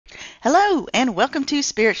Hello, and welcome to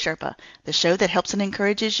Spirit Sherpa, the show that helps and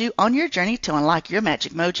encourages you on your journey to unlock your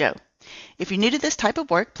magic mojo. If you're new to this type of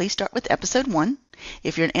work, please start with episode 1.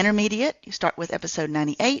 If you're an intermediate, you start with episode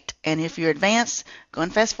 98. And if you're advanced, go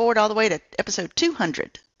and fast forward all the way to episode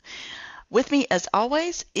 200. With me, as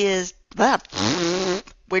always, is...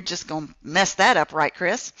 We're just going to mess that up, right,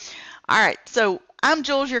 Chris? All right, so I'm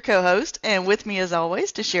Jules, your co-host, and with me, as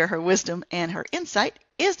always, to share her wisdom and her insight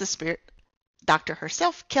is the Spirit Doctor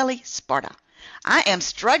herself, Kelly Sparta. I am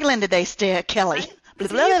struggling today, Kelly. Blah,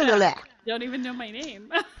 blah, blah, blah. Don't even know my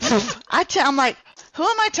name. I'm like, who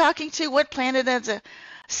am I talking to? What planet is it?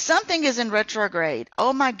 Something is in retrograde.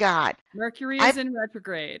 Oh my God. Mercury is in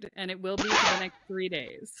retrograde, and it will be for the next 3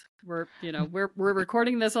 days. We're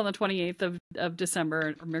recording this on the 28th of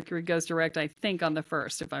December. Mercury goes direct, I think, on the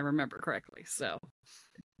 1st, if I remember correctly. So.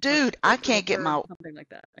 Dude, I can't get my something like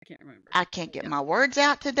that. I can't remember. I can't get my words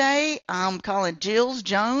out today. I'm calling Jills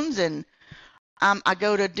Jones, and I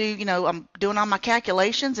go to do, I'm doing all my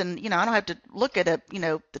calculations, and I don't have to look at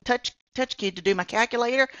the touch key to do my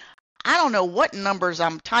calculator. I don't know what numbers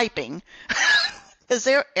I'm typing because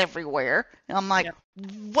they're everywhere. And I'm like,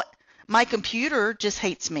 what? My computer just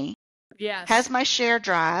hates me. Yes. Has my share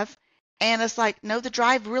drive, and it's like, no, the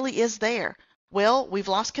drive really is there. Well, we've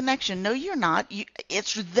lost connection. No, you're not.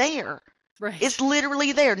 It's there. Right. It's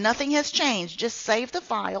literally there. Nothing has changed. Just save the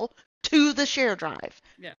file to the share drive.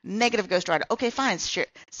 Yeah. Negative ghost drive. Okay, fine.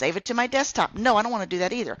 Save it to my desktop. No, I don't want to do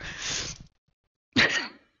that either.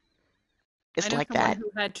 It's like that.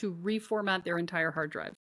 Who had to reformat their entire hard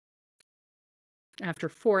drive after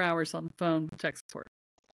 4 hours on the phone with tech support.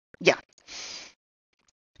 Yeah.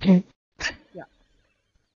 Yeah.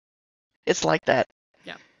 It's like that.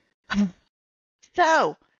 Yeah.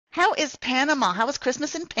 So, how is Panama? How was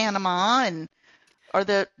Christmas in Panama? And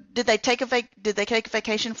did they take a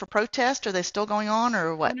vacation for protest? Are they still going on,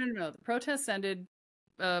 or what? No. The protests ended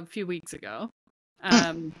a few weeks ago,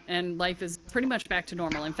 and life is pretty much back to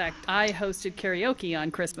normal. In fact, I hosted karaoke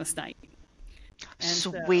on Christmas night.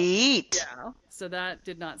 Sweet. So that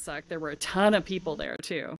did not suck. There were a ton of people there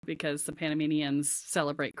too, because the Panamanians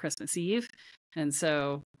celebrate Christmas Eve, and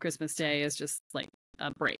so Christmas Day is just like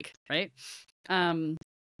a break, right?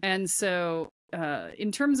 And so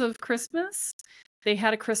in terms of Christmas, they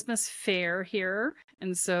had a Christmas fair here,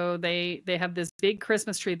 and so they have this big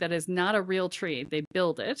Christmas tree that is not a real tree. They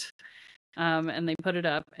build it, and they put it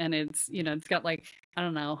up, and it's it's got like I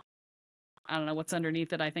don't know what's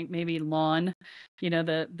underneath it. I think maybe lawn,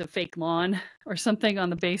 the fake lawn or something on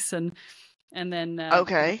the base, and then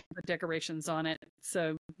okay, the decorations on it.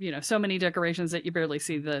 So so many decorations that you barely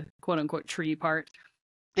see the quote unquote tree part.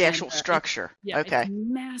 The actual structure. Okay. It's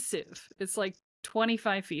massive. It's like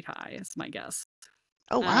 25 feet high, is my guess.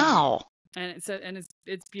 Oh wow! And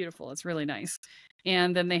it's beautiful. It's really nice.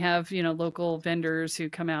 And then they have local vendors who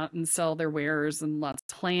come out and sell their wares, and lots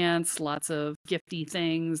of plants, lots of gifty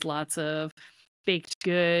things, lots of baked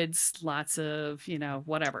goods, lots of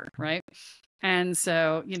whatever, right? And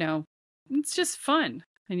so it's just fun,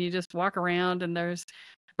 and you just walk around, and there's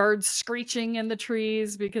birds screeching in the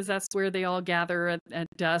trees because that's where they all gather at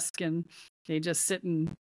dusk, and they just sit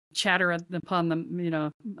and chatter upon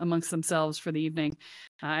them, amongst themselves for the evening.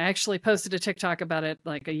 I actually posted a TikTok about it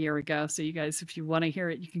like a year ago. So you guys, if you want to hear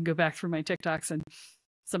it, you can go back through my TikToks, and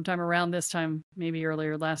sometime around this time, maybe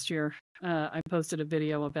earlier last year, I posted a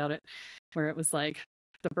video about it where it was like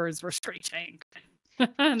the birds were screeching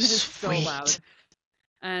and it's so loud.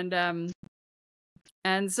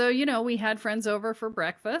 And so, we had friends over for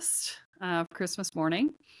breakfast Christmas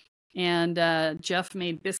morning, and Jeff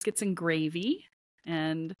made biscuits and gravy.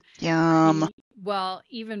 And yum.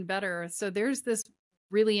 Even better. So there's this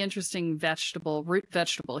really interesting root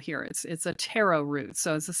vegetable here. It's a taro root.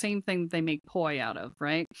 So it's the same thing they make poi out of,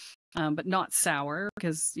 right? But not sour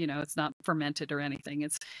because, it's not fermented or anything.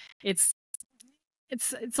 It's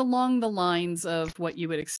along the lines of what you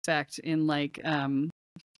would expect in like,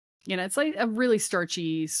 it's like a really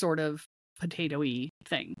starchy sort of potato-y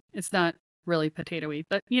thing. It's not really potato-y,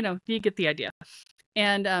 but you get the idea.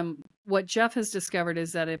 And what Jeff has discovered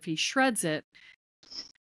is that if he shreds it,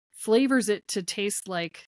 flavors it to taste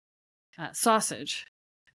like sausage,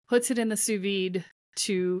 puts it in the sous vide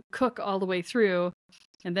to cook all the way through,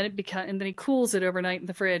 and then he cools it overnight in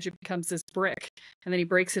the fridge, it becomes this brick, and then he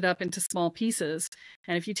breaks it up into small pieces.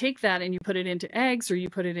 And if you take that and you put it into eggs, or you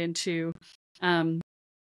put it into in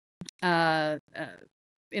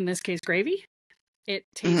this case gravy, it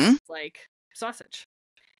tastes like sausage.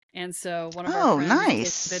 And so one of our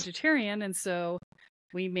friends is vegetarian, and so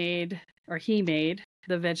he made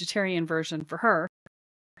the vegetarian version for her.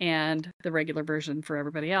 and the regular version for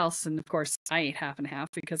everybody else. And of course, I ate half and half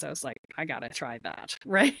because I was like, I gotta try that,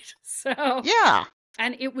 right? So Yeah.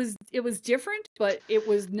 and it was different, but it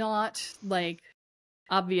was not like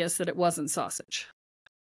obvious that it wasn't sausage.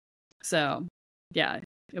 So yeah,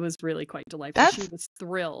 it was really quite delightful. She was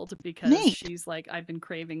thrilled because neat. She's like, I've been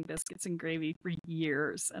craving biscuits and gravy for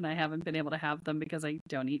years, and I haven't been able to have them because I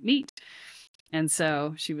don't eat meat. And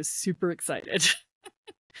so she was super excited.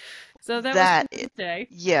 So that was Christmas Day.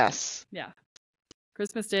 Yes. Yeah.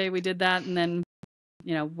 Christmas Day, we did that, and then,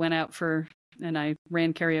 went out and I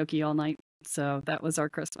ran karaoke all night. So that was our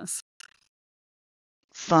Christmas.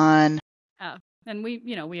 Fun. Yeah. And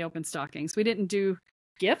we opened stockings. We didn't do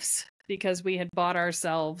gifts because we had bought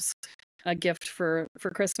ourselves a gift for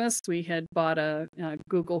Christmas. We had bought a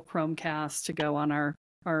Google Chromecast to go on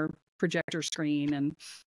our projector screen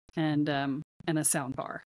and a sound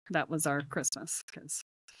bar. That was our Christmas.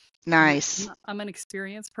 Nice. I'm an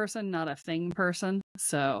experience person, not a thing person.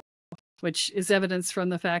 So, which is evidence from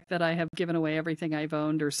the fact that I have given away everything I've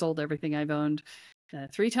owned or sold everything I've owned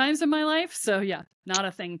 3 times in my life. So yeah, not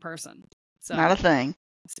a thing person. So not a thing.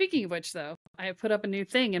 Speaking of which, though, I have put up a new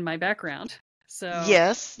thing in my background. So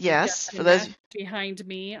yes. For those behind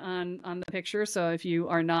me on the picture. So if you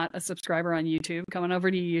are not a subscriber on YouTube, come on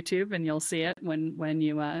over to YouTube and you'll see it when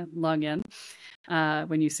you log in.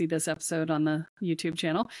 When you see this episode on the YouTube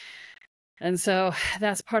channel. And so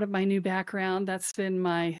that's part of my new background. That's been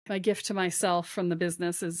my gift to myself from the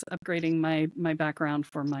business, is upgrading my background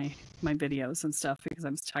for my videos and stuff, because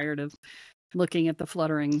I'm tired of looking at the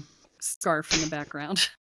fluttering scarf in the background.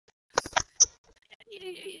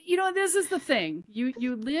 This is the thing.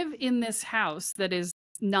 You live in this house that is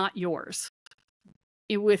not yours,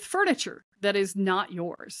 with furniture that is not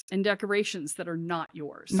yours, and decorations that are not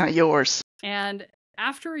yours. Not yours. And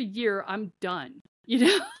after a year, I'm done.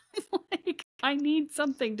 Like, I need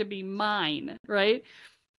something to be mine, right?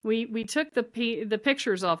 We took the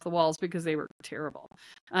pictures off the walls because they were terrible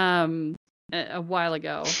a while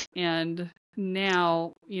ago, and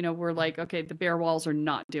now we're like, okay, the bare walls are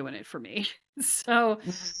not doing it for me. So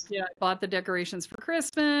I bought the decorations for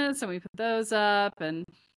Christmas and we put those up, and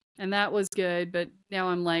that was good. But now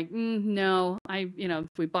I'm like, no,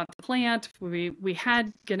 we bought the plant. We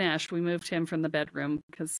had Ganesh. We moved him from the bedroom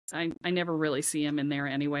because I never really see him in there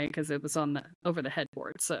anyway, because it was over the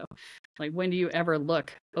headboard. So like, when do you ever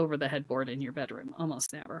look over the headboard in your bedroom?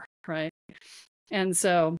 Almost never, right? And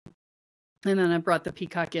then I brought the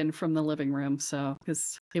peacock in from the living room, so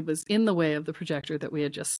because it was in the way of the projector that we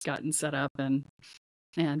had just gotten set up and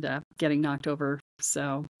getting knocked over.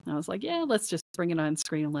 So I was like, yeah, let's just bring it on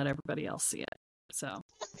screen and let everybody else see it. So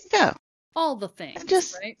yeah, all the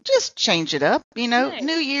things, right? Just change it up, Right.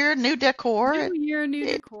 New year, new decor. New year, new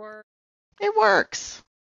decor. It works.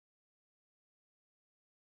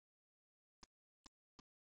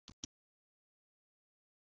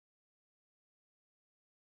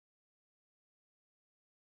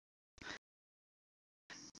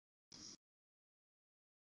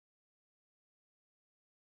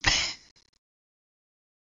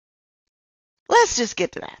 Let's just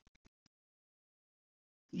get to that.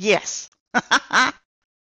 Yes.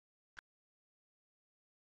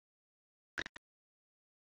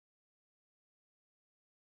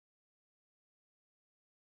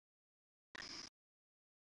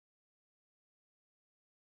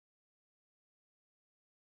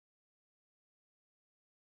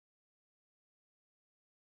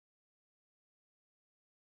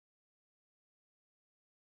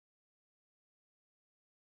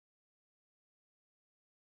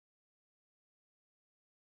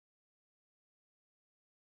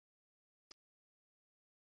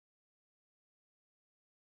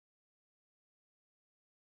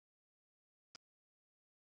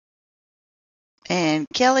 And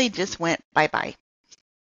Kelly just went bye-bye.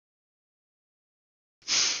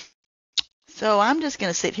 So I'm just going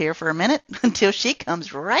to sit here for a minute until she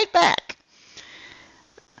comes right back.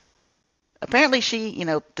 Apparently she,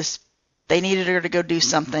 they needed her to go do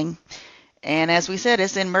something. And as we said,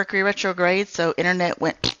 it's in Mercury retrograde, so internet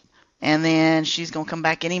went, and then she's going to come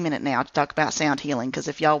back any minute now to talk about sound healing, because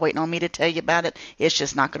if y'all waiting on me to tell you about it, it's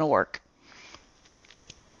just not going to work.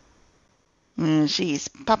 And she's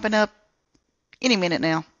popping up any minute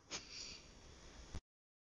now.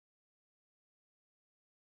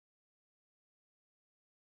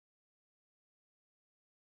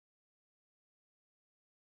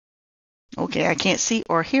 Okay, I can't see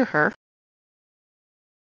or hear her.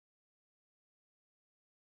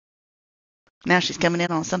 Now she's coming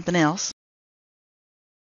in on something else.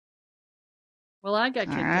 Well, I got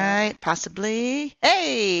kicked out. All right, possibly.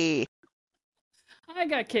 Hey! I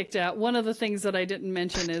got kicked out. One of the things that I didn't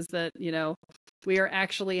mention is that, we are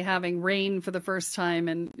actually having rain for the first time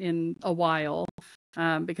in a while,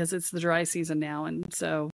 because it's the dry season now. And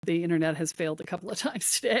so the internet has failed a couple of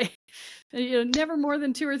times today. Never more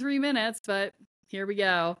than 2 or 3 minutes, but here we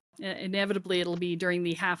go. Inevitably, it'll be during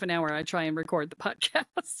the half an hour I try and record the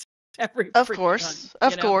podcast. Of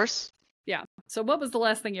course. Yeah. So what was the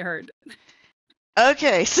last thing you heard?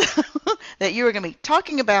 Okay, so that you were going to be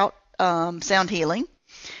talking about sound healing,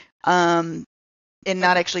 and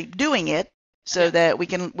not actually doing it, so that we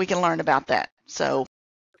can learn about that. So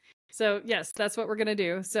yes, that's what we're going to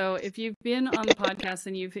do. So if you've been on the podcast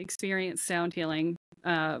and you've experienced sound healing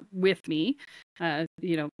with me,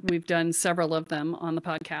 we've done several of them on the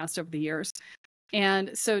podcast over the years.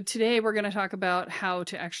 And so today we're going to talk about how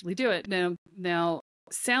to actually do it. Now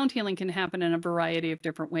sound healing can happen in a variety of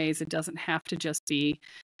different ways. It doesn't have to just be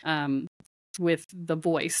with the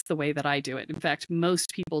voice the way that I do it. In fact,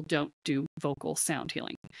 most people don't do vocal sound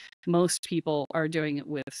healing. Most people are doing it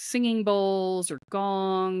with singing bowls or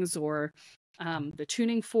gongs or the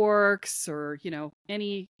tuning forks or,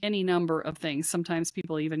 any number of things. Sometimes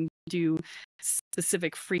people even do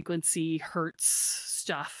specific frequency hertz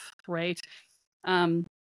stuff, right? And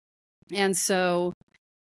so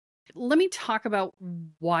let me talk about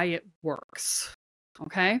why it works.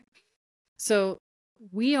 Okay. So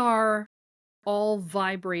we are all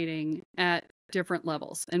vibrating at different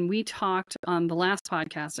levels. And we talked on the last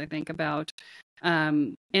podcast, I think, about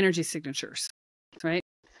energy signatures, right?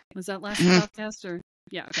 Was that last podcast or?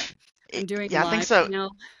 Yeah. Okay. I'm doing live I think so.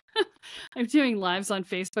 Now. I'm doing lives on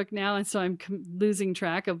Facebook now. And so I'm losing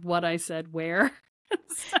track of what I said where.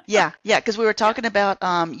 Yeah. Because we were talking about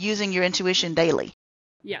using your intuition daily.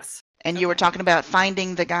 Yes. And you were talking about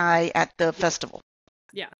finding the guy at the festival.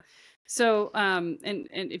 Yeah. So, and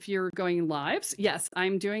if you're going lives, yes,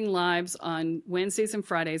 I'm doing lives on Wednesdays and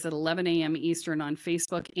Fridays at 11 a.m. Eastern on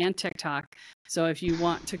Facebook and TikTok. So if you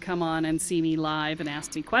want to come on and see me live and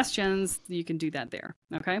ask me questions, you can do that there.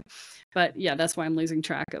 Okay. But yeah, that's why I'm losing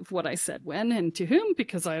track of what I said when and to whom,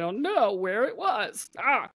 because I don't know where it was.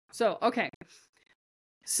 So, okay.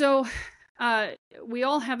 So, we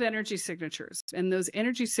all have energy signatures, and those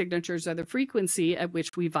energy signatures are the frequency at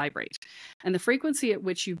which we vibrate. And the frequency at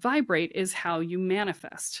which you vibrate is how you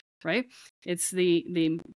manifest, right? It's the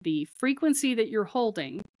frequency that you're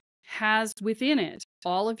holding has within it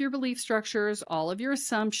all of your belief structures, all of your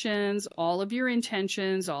assumptions, all of your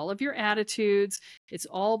intentions, all of your attitudes. It's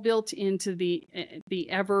all built into the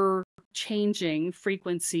ever changing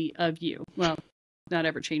frequency of you. Well, not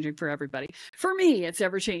ever changing for everybody. For me, it's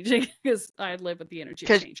ever changing because I live with the energy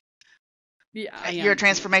of change. Yeah, you're a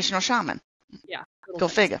transformational shaman. Yeah, go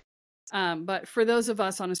figure. But for those of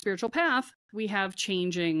us on a spiritual path, we have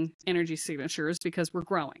changing energy signatures because we're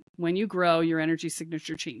growing. When you grow, your energy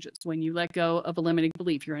signature changes. When you let go of a limiting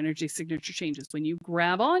belief, your energy signature changes. When you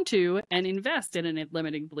grab onto and invest in a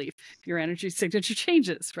limiting belief, your energy signature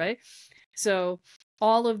changes, right? So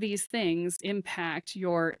all of these things impact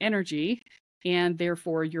your energy and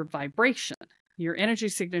therefore your vibration. Your energy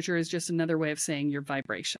signature is just another way of saying your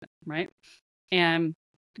vibration, right? And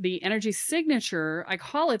the energy signature, I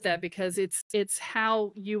call it that because it's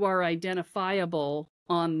how you are identifiable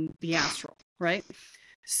on the astral, right?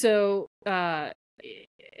 So when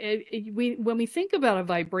we think about a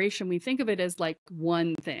vibration, we think of it as like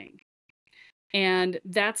one thing. And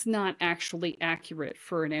that's not actually accurate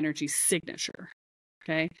for an energy signature,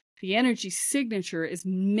 okay? The energy signature is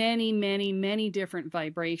many, many, many different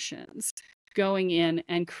vibrations going in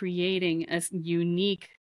and creating a unique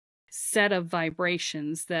set of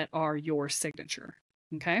vibrations that are your signature.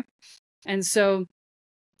 Okay. And so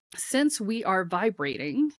since we are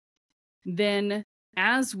vibrating, then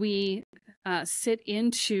as we sit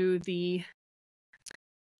into the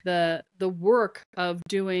work of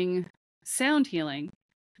doing sound healing,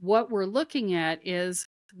 what we're looking at is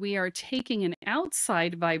we are taking an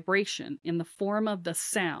outside vibration in the form of the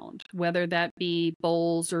sound, whether that be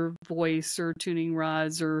bowls or voice or tuning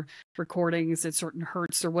rods or recordings at certain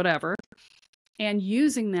hertz or whatever, and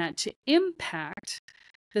using that to impact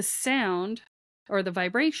the sound or the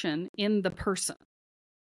vibration in the person.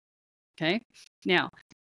 Okay. Now,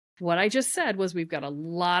 what I just said was we've got a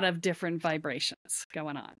lot of different vibrations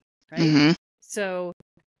going on, right? Mm-hmm. So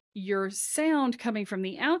your sound coming from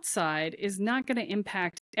the outside is not going to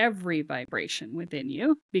impact every vibration within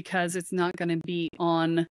you because it's not going to be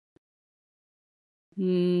on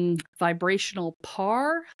vibrational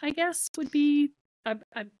par, I guess would be.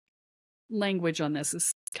 Language on this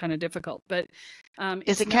is kind of difficult, but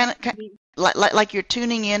is it kind of like you're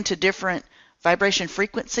tuning into different vibration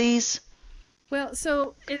frequencies? Well,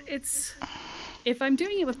 so it's if I'm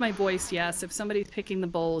doing it with my voice, yes. If somebody's picking the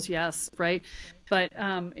bowls, yes, right? But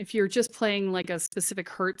if you're just playing like a specific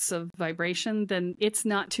hertz of vibration, then it's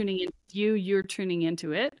not tuning into you, you're tuning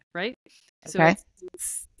into it, right? So Okay.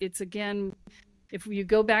 it's again, if you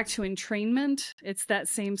go back to entrainment, it's that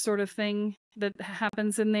same sort of thing that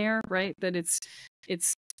happens in there, right? That it's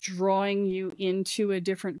drawing you into a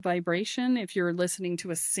different vibration if you're listening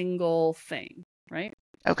to a single thing, right?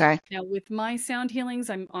 Okay. Now, with my sound healings,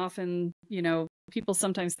 I'm often, people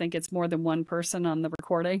sometimes think it's more than one person on the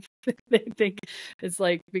recording. They think it's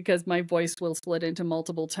like because my voice will split into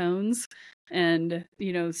multiple tones. And,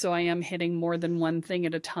 so I am hitting more than one thing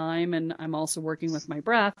at a time. And I'm also working with my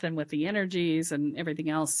breath and with the energies and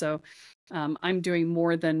everything else. So I'm doing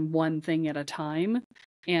more than one thing at a time.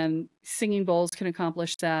 And singing bowls can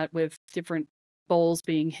accomplish that with different bowls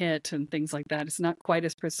being hit and things like that. It's not quite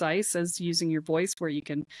as precise as using your voice where you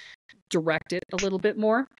can direct it a little bit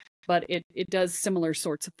more, but it does similar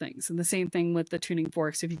sorts of things. And the same thing with the tuning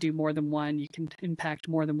forks. If you do more than one, you can impact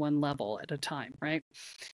more than one level at a time, right?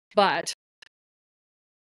 But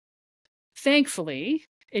thankfully,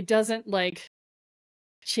 it doesn't like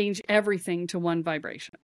change everything to one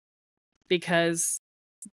vibration, because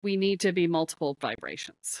we need to be multiple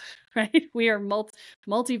vibrations, right? We are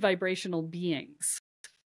multi-vibrational beings.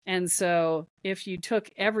 And so if you took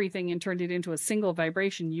everything and turned it into a single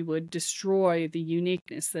vibration, you would destroy the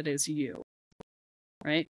uniqueness that is you,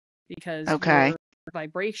 right? Because your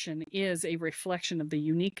vibration is a reflection of the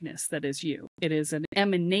uniqueness that is you. It is an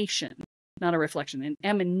emanation, not a reflection, an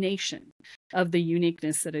emanation of the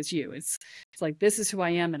uniqueness that is you. It's like, this is who I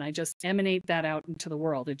am, and I just emanate that out into the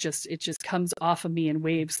world. It just comes off of me in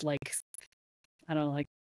waves like, I don't know, like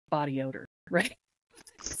body odor, right?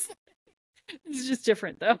 It's just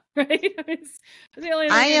different though, right?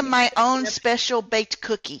 I am my own special baked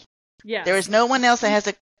cookie. Yes. There is no one else that has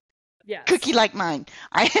a cookie like mine.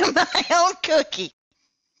 I am my own cookie.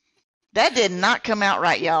 That did not come out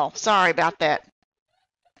right, y'all. Sorry about that.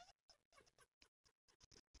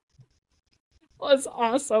 Was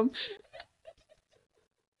awesome.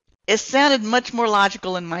 It sounded much more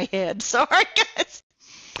logical in my head. Sorry, guys.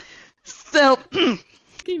 So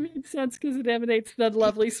it makes sense because it emanates that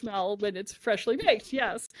lovely smell when it's freshly baked.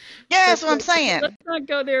 Yes. Yeah, that's what I'm saying. Let's not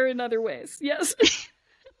go there in other ways. Yes.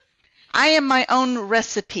 I am my own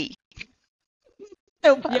recipe.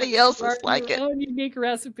 Nobody else is like it. Your own unique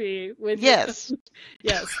recipe. With yes.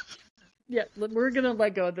 Yes. Yeah. We're gonna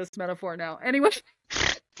let go of this metaphor now. Anyway.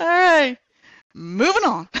 All right. Moving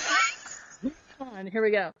on. Here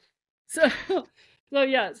we go. So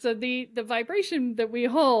the vibration that we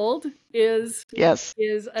hold is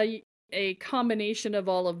a combination of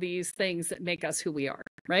all of these things that make us who we are,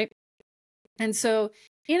 right? And so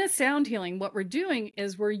in a sound healing, what we're doing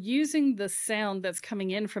is we're using the sound that's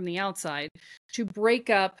coming in from the outside to break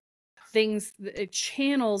up things,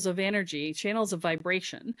 channels of energy, channels of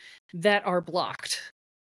vibration that are blocked.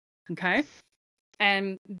 Okay?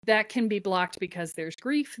 And that can be blocked because there's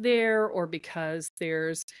grief there, or because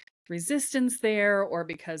there's resistance there, or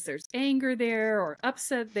because there's anger there, or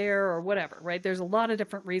upset there, or whatever, right? There's a lot of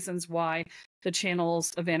different reasons why the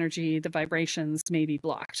channels of energy, the vibrations, may be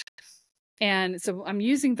blocked. And so I'm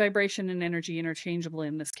using vibration and energy interchangeably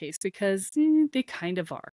in this case because they kind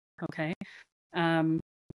of are, okay?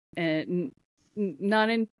 And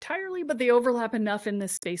not entirely, but they overlap enough in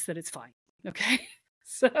this space that it's fine, okay?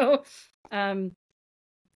 So,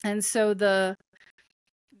 and so the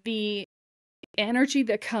energy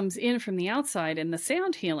that comes in from the outside in the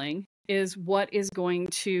sound healing is what is going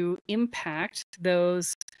to impact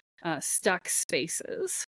those stuck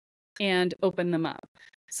spaces and open them up.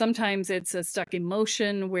 Sometimes it's a stuck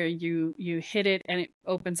emotion where you hit it and it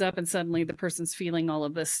opens up and suddenly the person's feeling all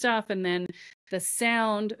of this stuff. And then the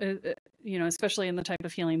sound, especially in the type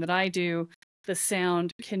of healing that I do, the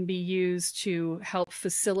sound can be used to help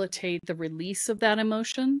facilitate the release of that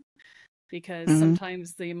emotion, because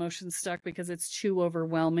sometimes the emotion's stuck because it's too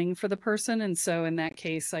overwhelming for the person. And so in that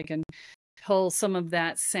case, I can pull some of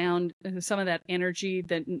that sound, some of that energy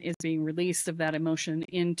that is being released of that emotion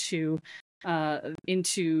into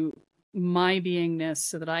my beingness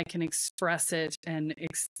so that I can express it and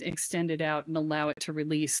extend it out and allow it to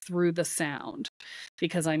release through the sound,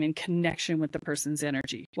 because I'm in connection with the person's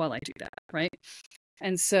energy while I do that, right?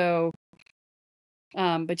 And so,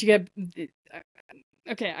 but you get,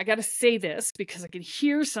 okay, I got to say this because I can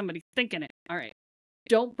hear somebody thinking it. All right.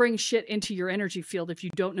 Don't bring shit into your energy field if you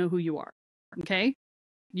don't know who you are. Okay.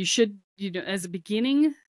 You should, as a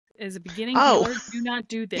beginning healer, do not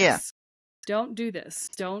do this. Yeah. Don't do this.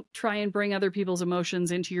 Don't try and bring other people's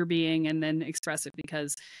emotions into your being and then express it,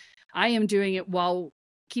 because I am doing it while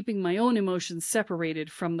keeping my own emotions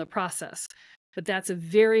separated from the process. But that's a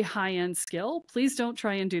very high-end skill. Please don't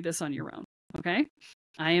try and do this on your own, okay?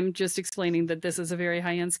 I am just explaining that this is a very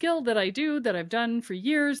high-end skill that I do, that I've done for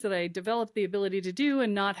years, that I developed the ability to do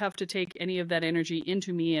and not have to take any of that energy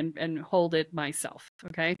into me and hold it myself,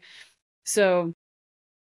 okay? So,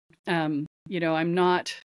 I'm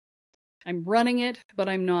running it, but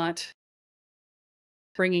I'm not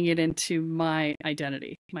bringing it into my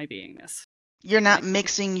identity, my beingness. You're not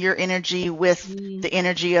mixing your energy with the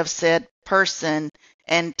energy of said person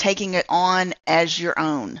and taking it on as your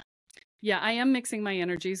own. Yeah, I am mixing my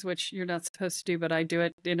energies, which you're not supposed to do, but I do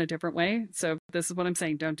it in a different way. So this is what I'm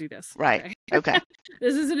saying. Don't do this. Right. Okay.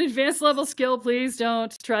 This is an advanced level skill. Please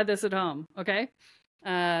don't try this at home. Okay.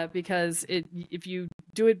 Because if you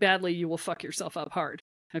do it badly, you will fuck yourself up hard.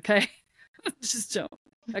 Okay. Just don't.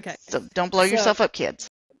 Okay. So don't blow yourself up, kids.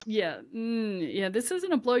 Yeah. Yeah. This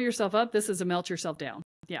isn't a blow yourself up. This is a melt yourself down.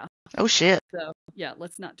 Yeah. Oh, shit. So, yeah,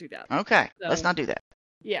 let's not do that. Okay. Let's not do that.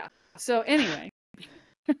 Yeah. So, anyway.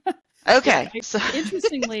 Okay.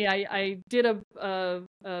 Interestingly, I did a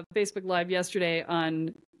Facebook Live yesterday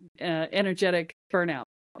on energetic burnout.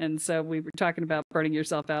 And so we were talking about burning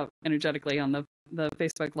yourself out energetically on the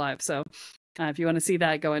Facebook Live. So if you want to see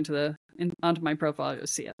that, go onto my profile, you'll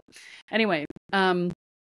see it. Anyway,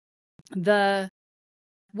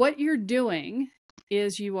 what you're doing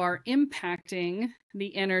is you are impacting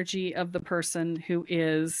the energy of the person who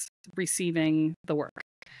is receiving the work.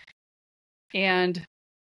 And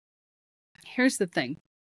here's the thing.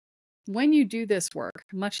 When you do this work,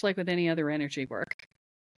 much like with any other energy work,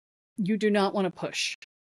 you do not want to push.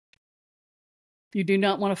 You do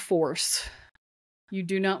not want to force. You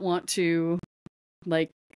do not want to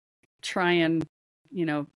try and,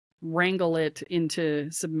 wrangle it into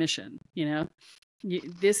submission, You're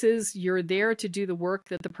there to do the work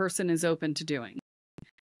that the person is open to doing.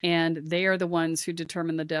 And they are the ones who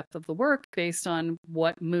determine the depth of the work based on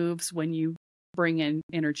what moves when you bring in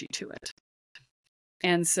energy to it.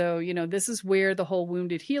 And so, this is where the whole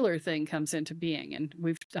wounded healer thing comes into being. And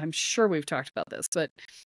I'm sure we've talked about this, but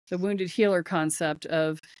the wounded healer concept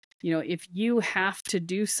of, if you have to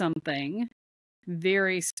do something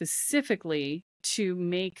very specifically to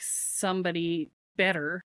make somebody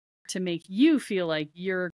better, to make you feel like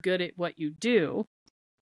you're good at what you do,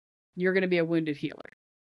 you're going to be a wounded healer.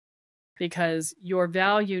 Because your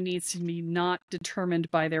value needs to be not determined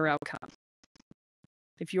by their outcome.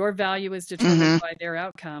 If your value is determined by their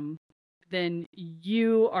outcome, then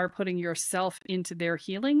you are putting yourself into their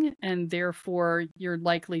healing, and therefore you're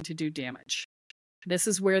likely to do damage. This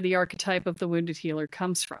is where the archetype of the wounded healer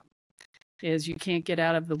comes from, is you can't get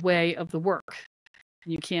out of the way of the work.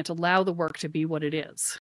 You can't allow the work to be what it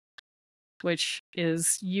is, which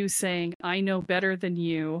is you saying, I know better than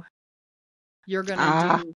you. You're going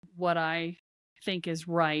to do what I think is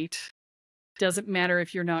right. Doesn't matter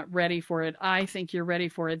if you're not ready for it. I think you're ready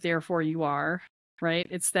for it, therefore you are, right?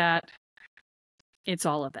 It's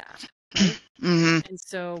all of that. Right? And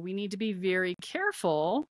so we need to be very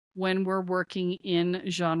careful when we're working in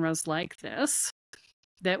genres like this,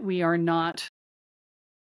 that we are not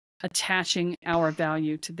attaching our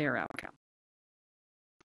value to their outcome.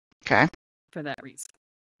 Okay. For that reason.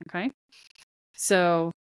 Okay.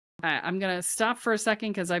 So I'm going to stop for a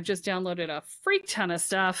second because I've just downloaded a freak ton of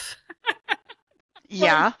stuff.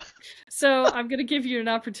 Yeah. So I'm going to give you an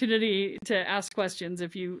opportunity to ask questions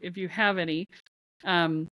if you have any.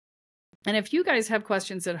 And if you guys have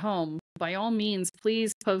questions at home, by all means,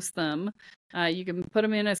 please post them. You can put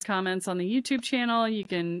them in as comments on the YouTube channel. You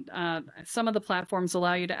can, some of the platforms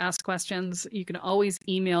allow you to ask questions. You can always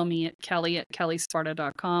email me at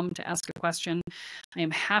kelly@kellysparta.com to ask a question. I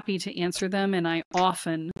am happy to answer them. And I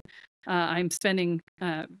often, I'm spending,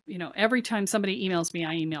 every time somebody emails me,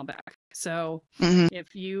 I email back. So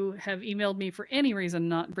if you have emailed me for any reason,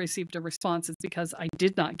 not received a response, it's because I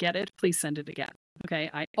did not get it. Please send it again. Okay.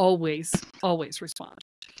 I always respond.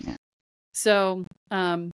 Yeah. So,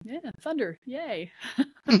 thunder. Yay.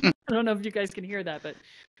 I don't know if you guys can hear that, but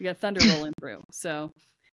we got thunder rolling through. So,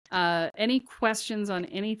 any questions on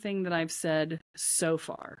anything that I've said so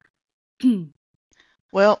far?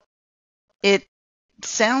 Well, it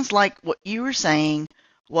sounds like what you were saying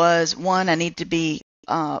was, one, I need to be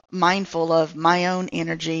mindful of my own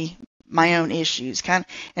energy, my own issues.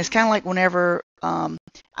 It's kind of like whenever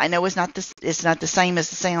I know it's not the same as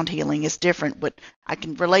the sound healing. It's different, but I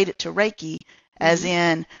can relate it to Reiki, as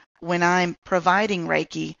in when I'm providing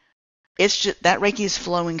Reiki, it's just that Reiki is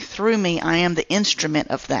flowing through me. I am the instrument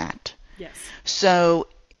of that. Yes. So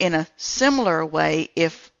in a similar way,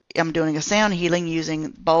 if I'm doing a sound healing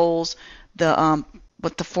using bowls, the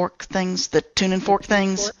what the fork things, the tuning fork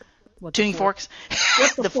things, tuning forks,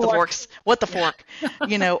 the forks, what the fork,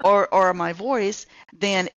 or my voice,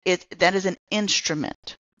 then that is an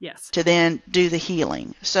instrument. Yes. To then do the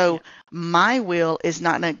healing. So my will is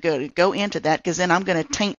not going to go into that, because then I'm going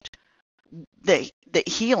to taint the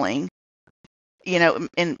healing,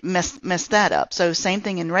 and mess that up. So same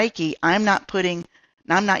thing in Reiki. I'm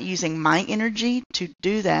not using my energy to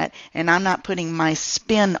do that, and I'm not putting my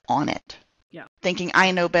spin on it. Yeah. Thinking I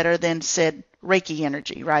know better than said Reiki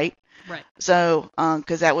energy, right? Right. So,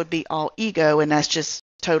 because that would be all ego, and that's just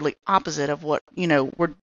totally opposite of what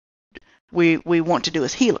we want to do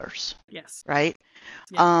as healers. Yes. Right.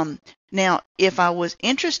 Yeah. Now, if I was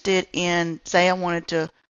interested in, say, I wanted to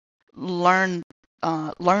learn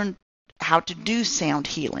how to do sound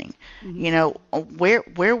healing,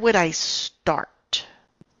 where would I start?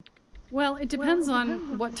 Well, it depends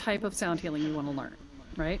on what type of sound healing you want to learn,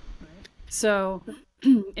 right? So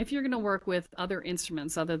if you're going to work with other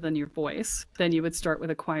instruments other than your voice, then you would start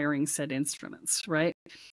with acquiring said instruments, right?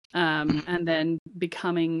 And then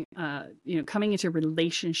coming into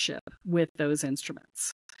relationship with those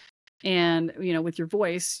instruments. And, with your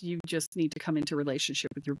voice, you just need to come into relationship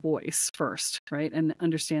with your voice first, right? And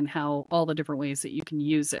understand how all the different ways that you can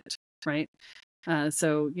use it, right?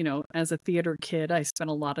 So, as a theater kid, I spent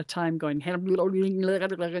a lot of time going, To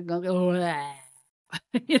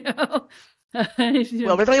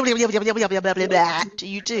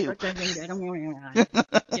you too.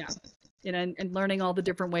 Yeah. And learning all the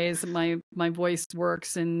different ways that my voice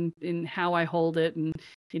works, and in how I hold it, and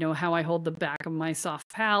how I hold the back of my soft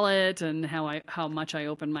palate, and how much I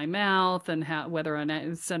open my mouth, and whether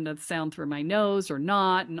I send a sound through my nose or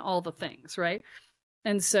not, and all the things, right?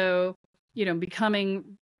 And so,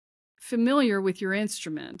 becoming familiar with your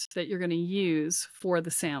instrument that you're going to use for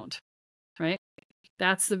the sound, right?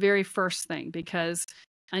 That's the very first thing, because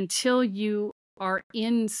until you are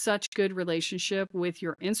in such good relationship with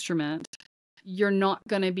your instrument, you're not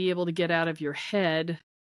going to be able to get out of your head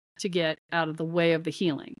to get out of the way of the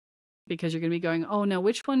healing, because you're going to be going, oh no,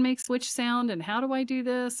 which one makes which sound, and how do I do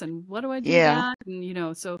this, and what do I do that?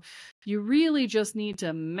 And so you really just need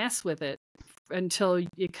to mess with it until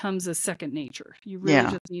it comes as second nature. You really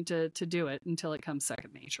just need to do it until it comes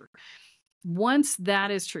second nature. Once that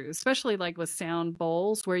is true, especially like with sound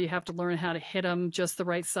bowls, where you have to learn how to hit them just the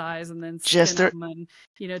right size, and then spin them, and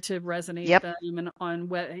to resonate them, and on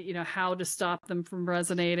what how to stop them from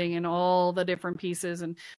resonating, and all the different pieces,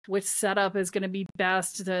 and which setup is going to be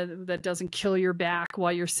best that doesn't kill your back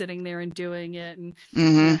while you're sitting there and doing it, and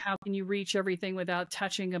how can you reach everything without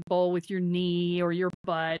touching a bowl with your knee or your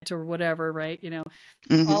butt or whatever, right?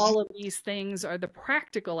 All of these things are the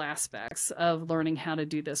practical aspects of learning how to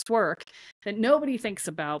do this work that nobody thinks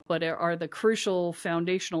about, but are the crucial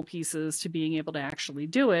foundational pieces to being able to actually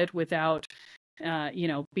do it without,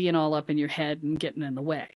 being all up in your head and getting in the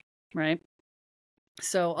way, right?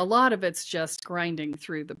 So a lot of it's just grinding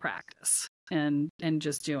through the practice and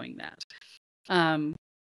just doing that. And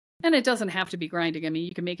it doesn't have to be grinding. I mean,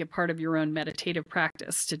 you can make it part of your own meditative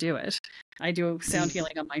practice to do it. I do sound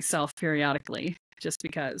healing on myself periodically, just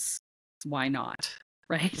because why not,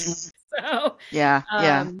 right? So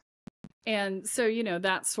and so,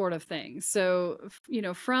 that sort of thing. So,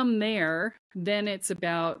 from there, then it's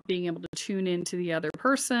about being able to tune into the other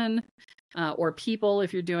person or people.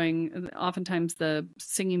 If you're doing, oftentimes the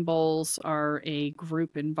singing bowls are a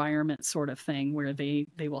group environment sort of thing, where they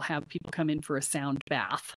will have people come in for a sound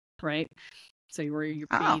bath, right? So where you're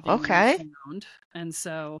bathing in sound. And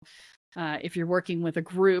so if you're working with a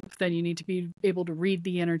group, then you need to be able to read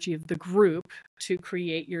the energy of the group to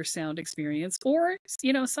create your sound experience. Or,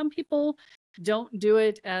 some people don't do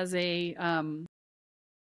it as a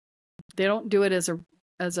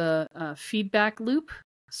feedback loop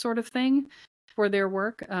sort of thing for their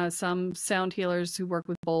work. Some sound healers who work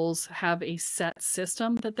with bowls have a set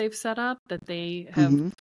system that they've set up, that they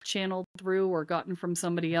have channeled through or gotten from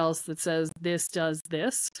somebody else, that says this does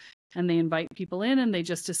this, and they invite people in and they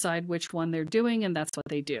just decide which one they're doing, and that's what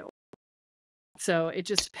they do. So it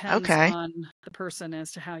just depends on the person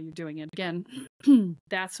as to how you're doing it. Again,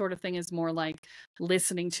 that sort of thing is more like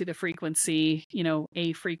listening to the frequency,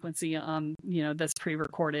 a frequency that's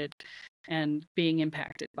pre-recorded and being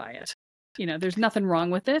impacted by it. There's nothing wrong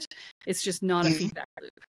with it. It's just not a feedback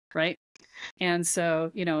loop, right? And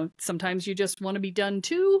so, sometimes you just want to be done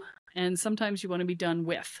to, and sometimes you want to be done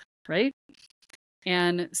with, right?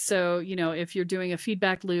 And so, if you're doing a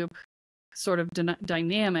feedback loop, sort of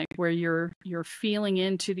dynamic where you're feeling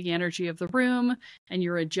into the energy of the room and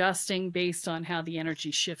you're adjusting based on how the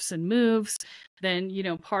energy shifts and moves, then, you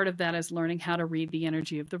know, part of that is learning how to read the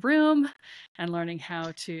energy of the room and learning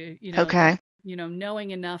how to, Okay.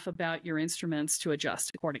 Knowing enough about your instruments to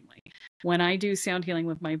adjust accordingly. When I do sound healing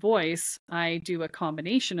with my voice, I do a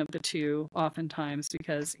combination of the two oftentimes,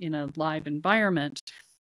 because in a live environment,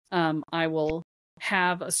 I will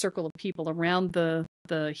have a circle of people around the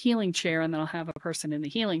healing chair, and then I'll have a person in the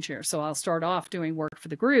healing chair. So I'll start off doing work for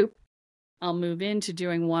the group. I'll move into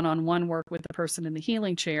doing one-on-one work with the person in the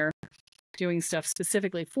healing chair, doing stuff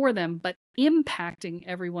specifically for them, but impacting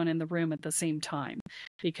everyone in the room at the same time,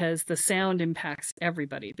 because the sound impacts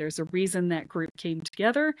everybody. There's a reason that group came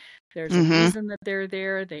together. There's a reason that they're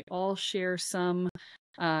there. They all share some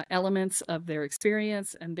elements of their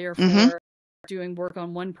experience, and therefore doing work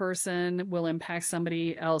on one person will impact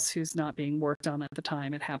somebody else who's not being worked on at the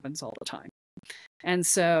time. It happens all the time. And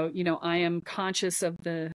so, I am conscious of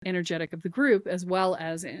the energetic of the group as well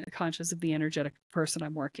as conscious of the energetic person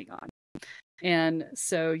I'm working on. And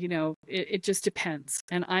so, it just depends.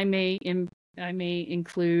 And I may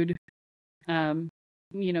include, some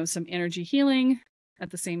energy healing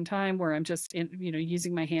at the same time, where I'm just,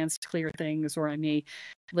 using my hands to clear things, or I may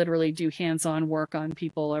literally do hands-on work on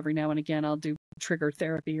people every now and again. I'll do trigger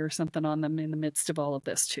therapy or something on them in the midst of all of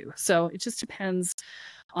this too. So it just depends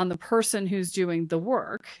on the person who's doing the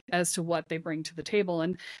work as to what they bring to the table.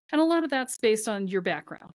 And a lot of that's based on your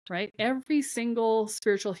background, right? Every single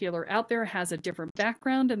spiritual healer out there has a different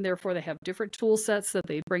background, and therefore they have different tool sets that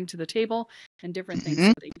they bring to the table and different things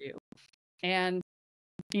that they do. And,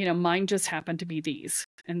 mine just happen to be these.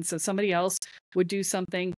 And so somebody else would do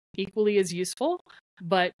something equally as useful,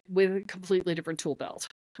 but with a completely different tool belt,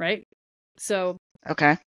 right? So,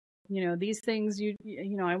 okay. These things,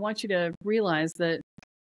 I want you to realize that,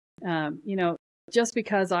 just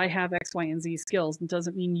because I have X, Y, and Z skills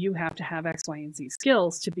doesn't mean you have to have X, Y, and Z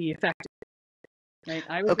skills to be effective, right?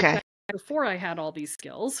 I was effective before I had all these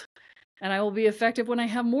skills, and I will be effective when I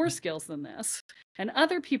have more skills than this. And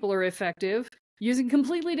other people are effective using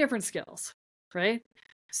completely different skills, right?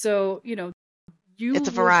 So, it's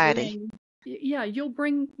a variety.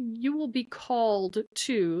 You will be called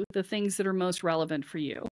to the things that are most relevant for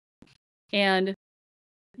you. And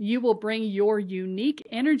you will bring your unique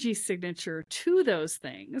energy signature to those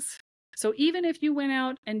things. So even if you went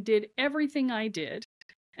out and did everything I did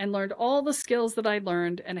and learned all the skills that I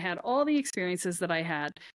learned and had all the experiences that I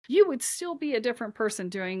had, you would still be a different person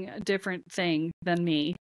doing a different thing than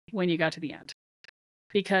me when you got to the end,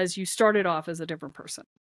 because you started off as a different person.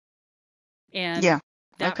 And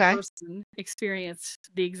that person experienced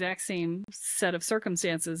the exact same set of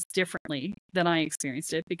circumstances differently than I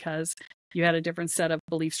experienced it, because you had a different set of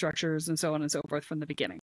belief structures and so on and so forth from the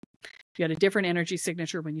beginning. You had a different energy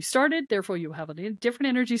signature when you started, therefore you have a different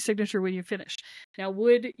energy signature when you finished. Now,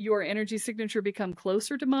 would your energy signature become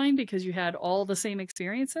closer to mine because you had all the same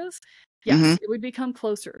experiences? Yes, it would become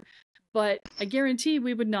closer. But I guarantee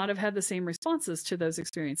we would not have had the same responses to those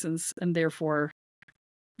experiences, and therefore,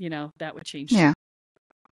 that would change too.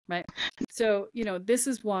 Right? So, this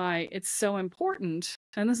is why it's so important,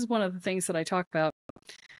 and this is one of the things that I talk about.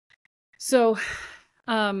 So,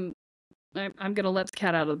 I'm going to let the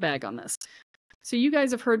cat out of the bag on this. So you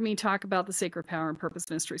guys have heard me talk about the Sacred Power and Purpose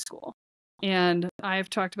Mystery School. And I've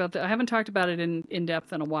talked about that. I haven't talked about it in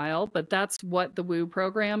depth in a while, but that's what the WOO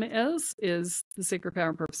program is the Sacred Power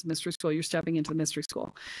and Purpose Mystery School. You're stepping into the mystery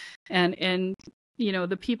school. And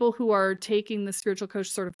the people who are taking the spiritual coach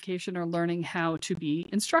certification are learning how to be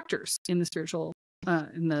instructors in the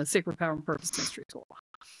Sacred Power and Purpose Mystery School.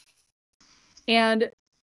 And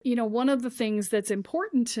one of the things that's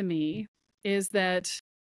important to me is that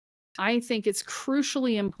I think it's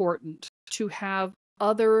crucially important to have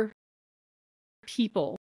other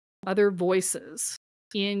people, other voices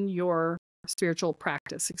in your spiritual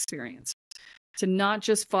practice experience, to not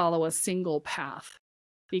just follow a single path,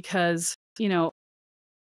 because,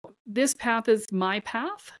 this path is my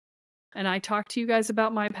path, and I talk to you guys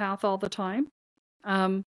about my path all the time,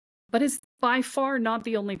 but it's by far not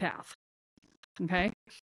the only path. Okay?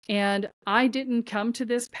 And I didn't come to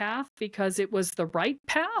this path because it was the right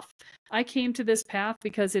path. I came to this path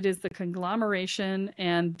because it is the conglomeration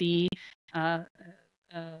and the,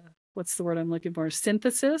 what's the word I'm looking for?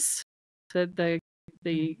 Synthesis.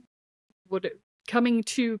 Coming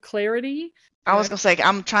to clarity. I was going to say,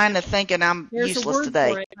 I'm trying to think and I'm useless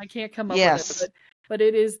today. For it, I can't come up with it. But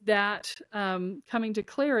it is that coming to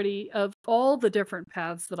clarity of all the different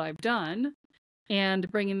paths that I've done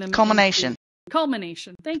and bringing them culmination.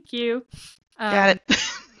 Culmination. Thank you. Got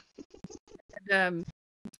it.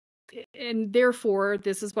 and therefore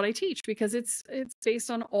this is what I teach, because it's based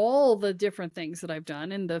on all the different things that I've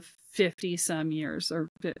done in the 50 some years, or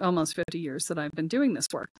almost 50 years that I've been doing this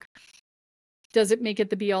work. Does it make it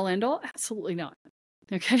the be all end all? Absolutely not.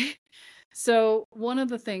 Okay. So one of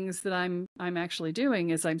the things that I'm actually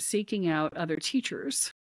doing is I'm seeking out other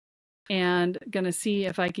teachers and going to see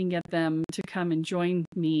if I can get them to come and join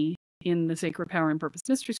me in the Sacred Power and Purpose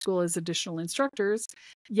Mystery School as additional instructors.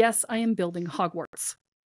 Yes, I am building Hogwarts.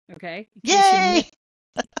 Okay. Yay!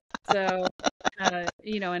 So,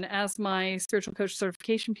 and as my spiritual coach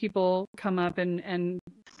certification people come up and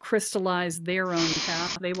crystallize their own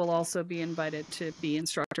path, they will also be invited to be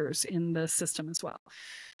instructors in the system as well.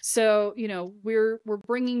 So, we're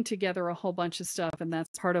bringing together a whole bunch of stuff, and that's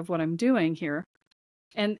part of what I'm doing here.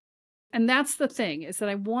 And that's the thing, is that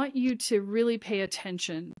I want you to really pay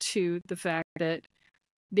attention to the fact that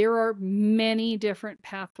there are many different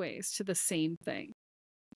pathways to the same thing.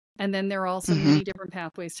 And then there are also many different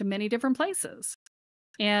pathways to many different places.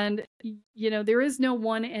 And, there is no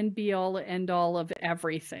one and be all end all of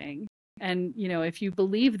everything. And, if you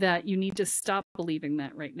believe that, you need to stop believing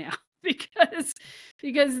that right now, because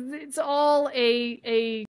it's all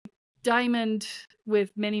a diamond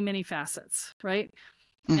with many, many facets, right?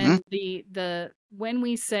 And when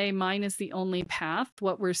we say mine is the only path,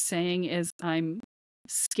 what we're saying is I'm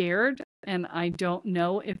scared and I don't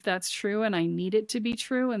know if that's true, and I need it to be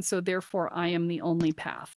true, and so therefore I am the only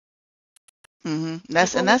path.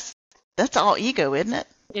 That's all ego, isn't it?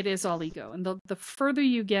 It is all ego. And the further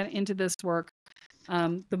you get into this work,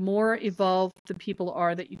 the more evolved the people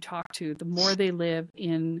are that you talk to, the more they live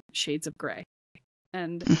in shades of gray,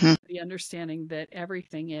 and the understanding that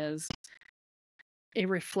everything is a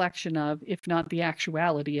reflection of, if not the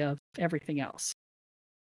actuality of, everything else.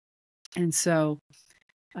 And so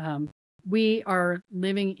we are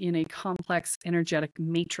living in a complex energetic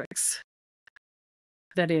matrix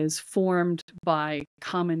that is formed by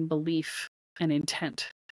common belief and intent.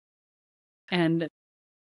 And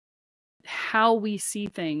how we see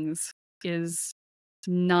things is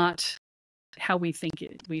not how we think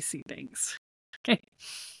we see things. Okay.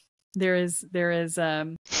 There is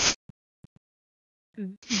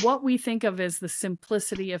what we think of as the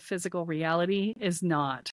simplicity of physical reality is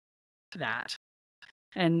not that.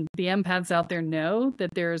 And the empaths out there know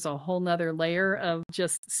that there's a whole nother layer of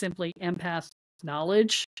just simply empath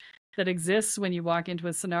knowledge that exists when you walk into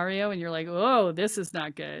a scenario and you're like, oh, this is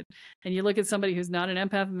not good. And you look at somebody who's not an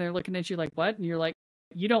empath and they're looking at you like, what? And you're like,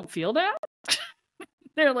 you don't feel that?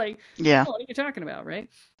 They're like, yeah, what are you talking about, right?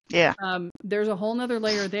 Yeah. There's a whole nother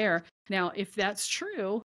layer there. Now, if that's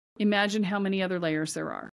true, imagine how many other layers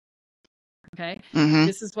there are. Okay.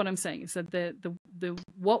 This is what I'm saying, is that the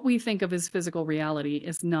what we think of as physical reality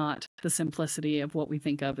is not the simplicity of what we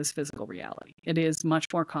think of as physical reality. It is much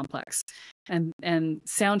more complex, and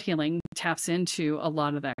sound healing taps into a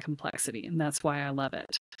lot of that complexity, and that's why I love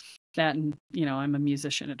it. That, and I'm a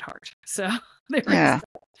musician at heart, so there is that.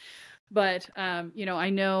 But I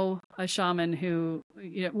know a shaman who,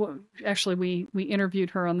 actually we interviewed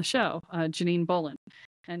her on the show, Janine Bolin.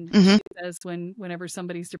 And she says whenever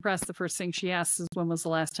somebody's depressed, the first thing she asks is, when was the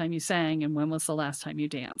last time you sang, and when was the last time you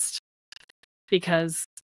danced? Because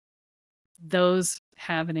those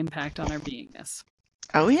have an impact on our beingness.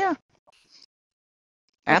 Oh, yeah.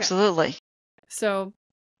 Absolutely. Okay. So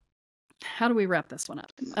how do we wrap this one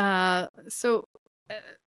up?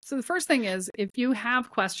 So the first thing is, if you have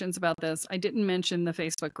questions about this, I didn't mention the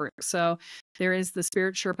Facebook group. So there is the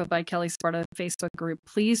Spirit Sherpa by Kelly Sparta Facebook group.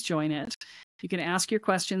 Please join it. You can ask your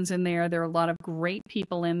questions in there. There are a lot of great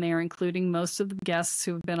people in there, including most of the guests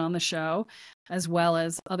who have been on the show, as well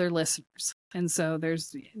as other listeners. And so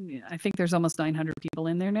I think there's almost 900 people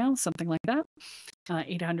in there now, something like that,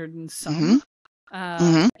 800 and some.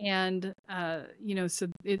 And, so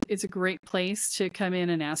it's a great place to come in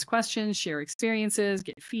and ask questions, share experiences,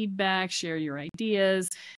 get feedback, share your ideas.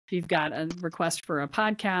 If you've got a request for a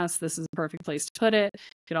podcast, this is a perfect place to put it. You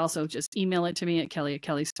could also just email it to me at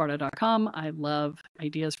kelly@kellysparta.com. I love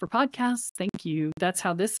ideas for podcasts. Thank you. That's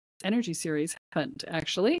how this energy series happened,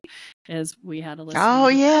 actually, is we had a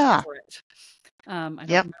listener for it. I don't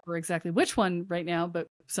remember exactly which one right now, but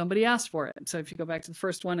somebody asked for it. So if you go back to the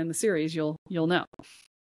first one in the series, you'll know.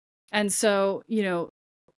 And so,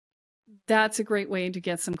 that's a great way to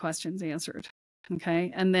get some questions answered.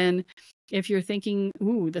 Okay. And then if you're thinking,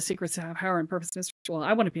 ooh, the Secret Power and Purpose Mystery School,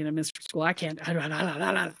 I want to be in a mystery school. I can't. How do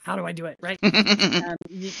I do it? Right.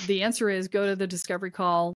 The answer is, go to the Discovery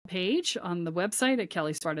Call page on the website at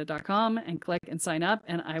kellysparta.com and click and sign up.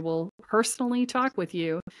 And I will personally talk with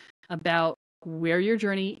you about where your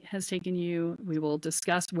journey has taken you. We will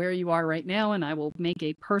discuss where you are right now, and I will make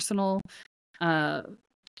a personal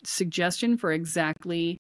suggestion for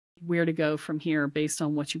exactly where to go from here based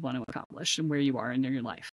on what you want to accomplish and where you are in your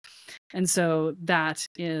life. And so that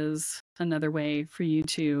is another way for you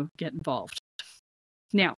to get involved.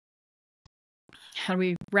 Now, how do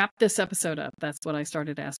we wrap this episode up? That's what I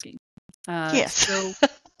started asking. Yes. So,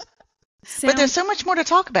 but there's so much more to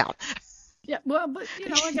talk about. Yeah, well, but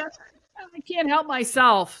I can't help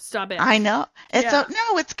myself. Stop it. I know. It's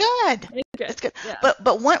good. It's good. Yeah.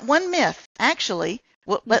 But one myth, actually,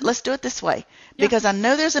 let's do it this way, because I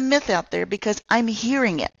know there's a myth out there because I'm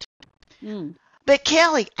hearing it. Mm. But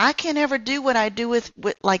Kelly, I can't ever do what I do with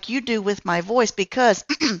like you do with my voice because,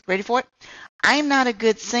 ready for it? I'm not a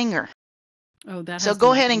good singer. Oh, that. So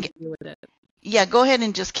go ahead and do with it. Yeah, go ahead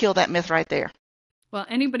and just kill that myth right there. Well,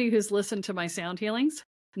 anybody who's listened to my sound healings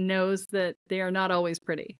knows that they are not always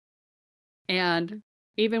pretty. And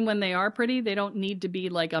even when they are pretty, they don't need to be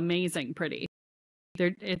like amazing pretty.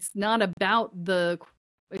 It's not about the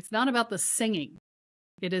singing.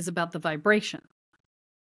 It is about the vibration.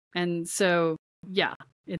 And so, yeah,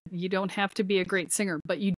 you don't have to be a great singer,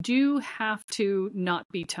 but you do have to not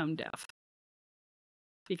be tone deaf.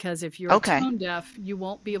 Because if you're tone deaf, you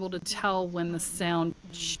won't be able to tell when the sound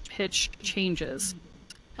pitch changes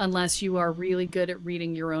unless you are really good at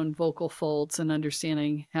reading your own vocal folds and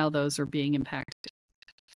understanding how those are being impacted.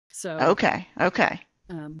 So Okay.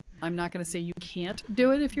 I'm not going to say you can't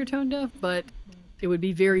do it if you're tone deaf, but it would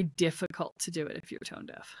be very difficult to do it if you're tone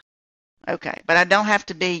deaf. Okay, but I don't have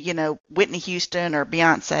to be, Whitney Houston or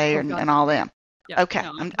Beyonce and all them. Yeah, okay,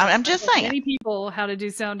 no, I'm just saying. Many people how to do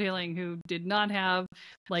sound healing who did not have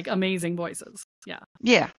like amazing voices. Yeah.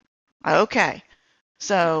 Yeah. Okay.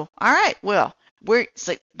 So, all right. Well,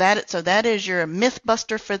 that is your myth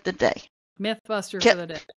buster for the day. Myth buster for the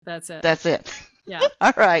day. That's it. That's it. Yeah.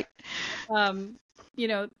 All right.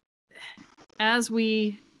 As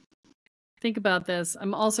we think about this,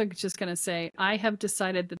 I'm also just going to say I have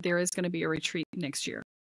decided that there is going to be a retreat next year.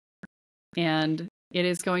 And it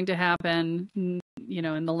is going to happen, in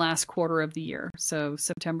the last quarter of the year. So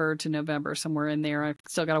September to November, somewhere in there. I've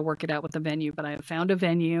still got to work it out with the venue, but I have found a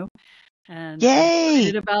venue. And Yay! I'm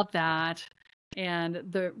excited about that. And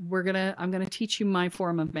I'm going to teach you my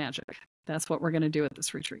form of magic. That's what we're going to do at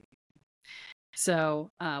this retreat. So,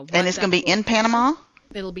 and it's going to be in Panama?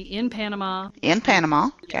 It'll be in Panama. In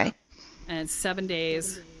Panama, okay. Yeah. And it's 7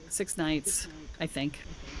 days, 6 nights, I think.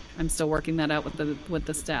 I'm still working that out with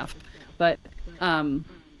the staff. But,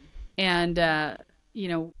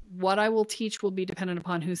 what I will teach will be dependent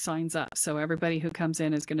upon who signs up. So everybody who comes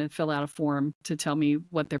in is going to fill out a form to tell me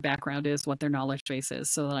what their background is, what their knowledge base is,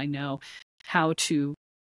 so that I know how to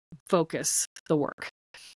focus the work.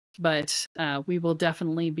 But we will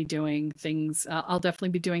definitely be doing things. I'll definitely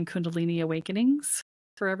be doing Kundalini awakenings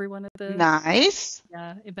for everyone at the nice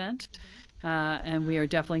event. And we are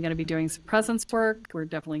definitely going to be doing some presence work. We're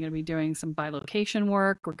definitely going to be doing some bilocation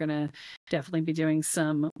work. We're going to definitely be doing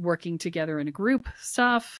some working together in a group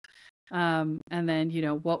stuff. And then,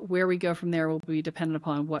 where we go from there will be dependent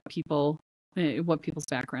upon what people's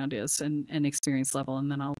background is and experience level.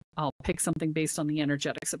 And then I'll pick something based on the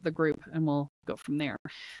energetics of the group and we'll go from there.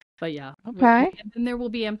 But yeah. Okay. And there will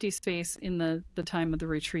be empty space in the time of the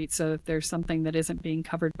retreat. So if there's something that isn't being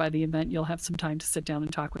covered by the event, you'll have some time to sit down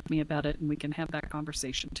and talk with me about it and we can have that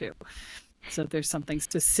conversation too. So if there's something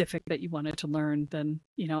specific that you wanted to learn, then,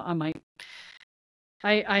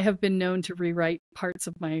 I have been known to rewrite parts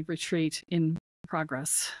of my retreat in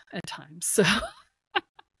progress at times. So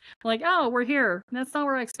like, oh, we're here. That's not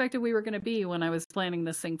where I expected we were going to be when I was planning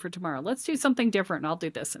this thing for tomorrow. Let's do something different. I'll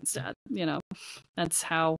do this instead. That's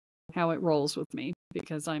how it rolls with me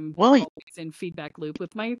because I'm always in feedback loop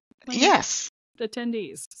with my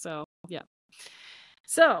attendees. So, yeah.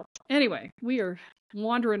 So, anyway, we are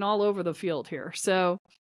wandering all over the field here. So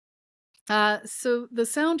the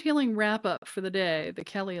sound healing wrap up for the day, the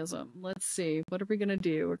Kellyism. Let's see. What are we going to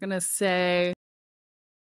do? We're going to say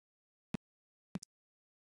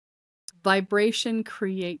vibration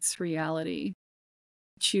creates reality.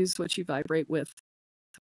 Choose what you vibrate with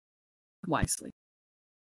wisely.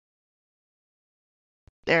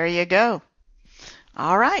 There you go.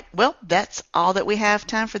 All right. Well, that's all that we have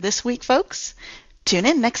time for this week, folks. Tune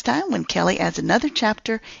in next time when Kelly adds another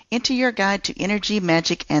chapter into your guide to energy,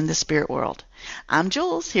 magic, and the spirit world. I'm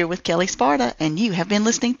Jules here with Kelly Sparta, and you have been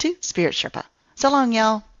listening to Spirit Sherpa. So long,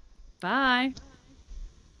 y'all. Bye.